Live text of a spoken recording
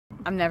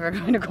I'm never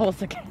going to Kohl's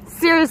again.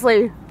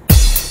 Seriously.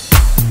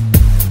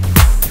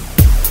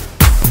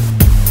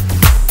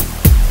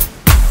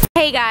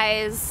 Hey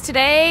guys,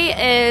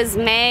 today is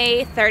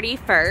May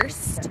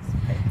 31st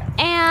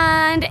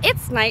and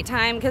it's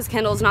nighttime because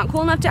Kendall's not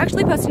cool enough to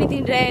actually post anything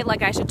today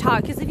like I should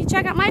talk, because if you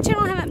check out my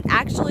channel, I haven't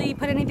actually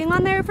put anything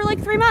on there for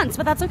like 3 months,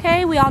 but that's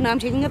okay. We all know I'm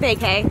taking a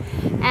vacay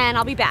and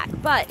I'll be back.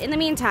 But in the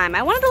meantime,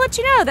 I wanted to let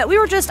you know that we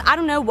were just, I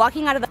don't know,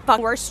 walking out of the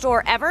worst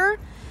store ever,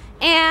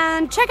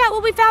 and check out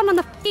what we found on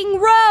the fucking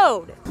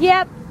road.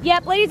 Yep,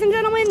 ladies and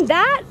gentlemen,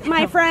 that,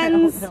 my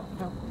friends,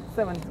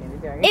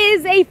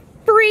 is a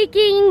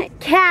freaking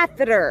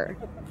catheter.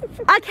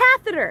 A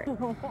catheter.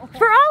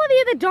 For all of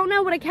you that don't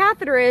know what a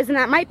catheter is and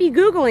that might be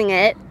Googling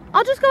it,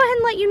 I'll just go ahead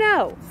and let you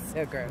know.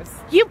 So gross.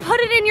 You put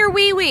it in your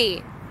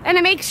wee-wee and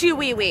it makes you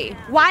wee-wee.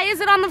 Why is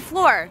it on the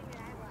floor?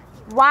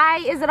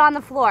 Why is it on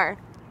the floor?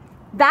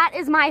 That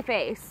is my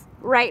face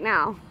right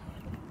now.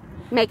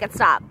 Make it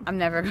stop. I'm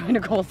never going to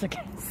Kohl's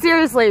again.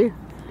 Seriously.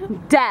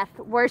 Death.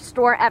 Worst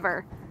store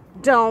ever.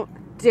 Don't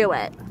do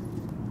it.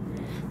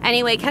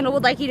 Anyway, Kendall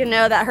would like you to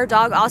know that her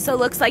dog also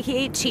looks like he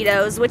ate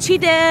Cheetos, which he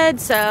did.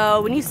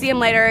 So when you see him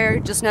later,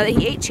 just know that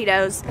he ate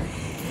Cheetos.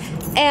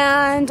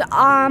 And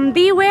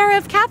beware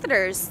of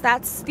catheters.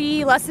 That's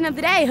the lesson of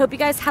the day. Hope you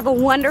guys have a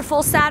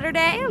wonderful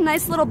Saturday, a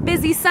nice little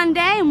busy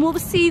Sunday, and we'll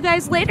see you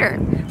guys later.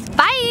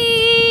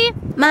 Bye!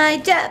 My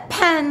jet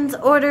pens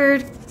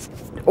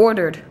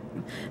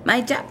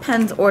My jet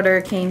pens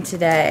order came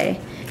today.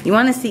 You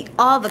want to see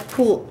all the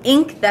cool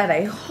ink that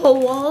I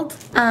hold?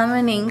 I'm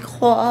an ink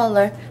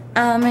hauler.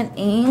 I'm an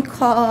ink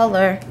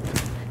hauler.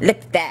 Look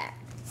at that.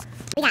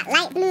 We got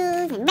light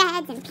blues and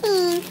reds and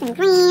pinks and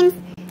greens.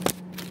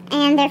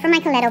 And they're for my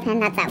Coletto pen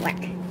that's at work.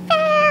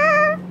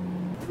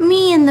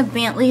 Me and the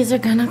Bentleys are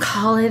gonna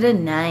call it a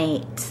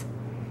night.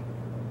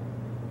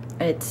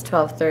 It's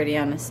 12:30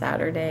 on a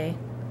Saturday.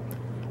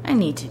 I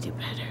need to do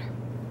better.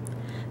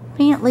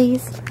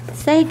 Bentleys,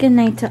 say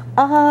goodnight to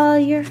all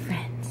your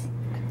friends.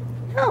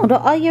 No, to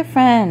all your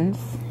friends.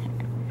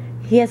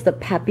 He has the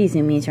puppy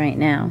zoomies right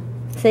now.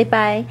 Say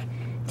bye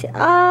to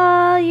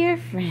all your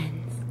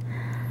friends.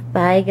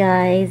 Bye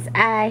guys,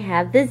 I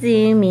have the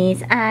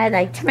zoomies. I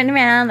like to run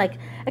around like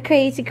a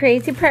crazy,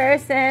 crazy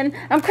person.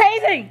 I'm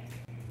crazy!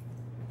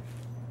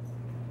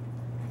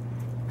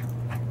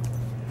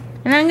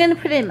 And I'm gonna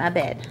put it in my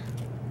bed.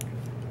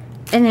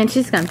 And then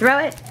she's gonna throw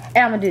it,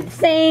 and I'm gonna do the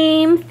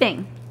same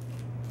thing.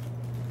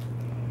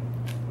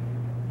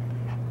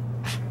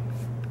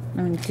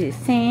 I'm gonna do the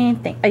same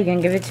thing. Are you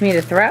gonna give it to me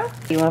to throw?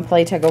 You wanna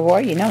play tug of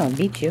war? You know I'm gonna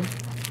beat you.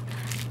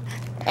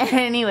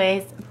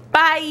 Anyways,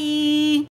 bye!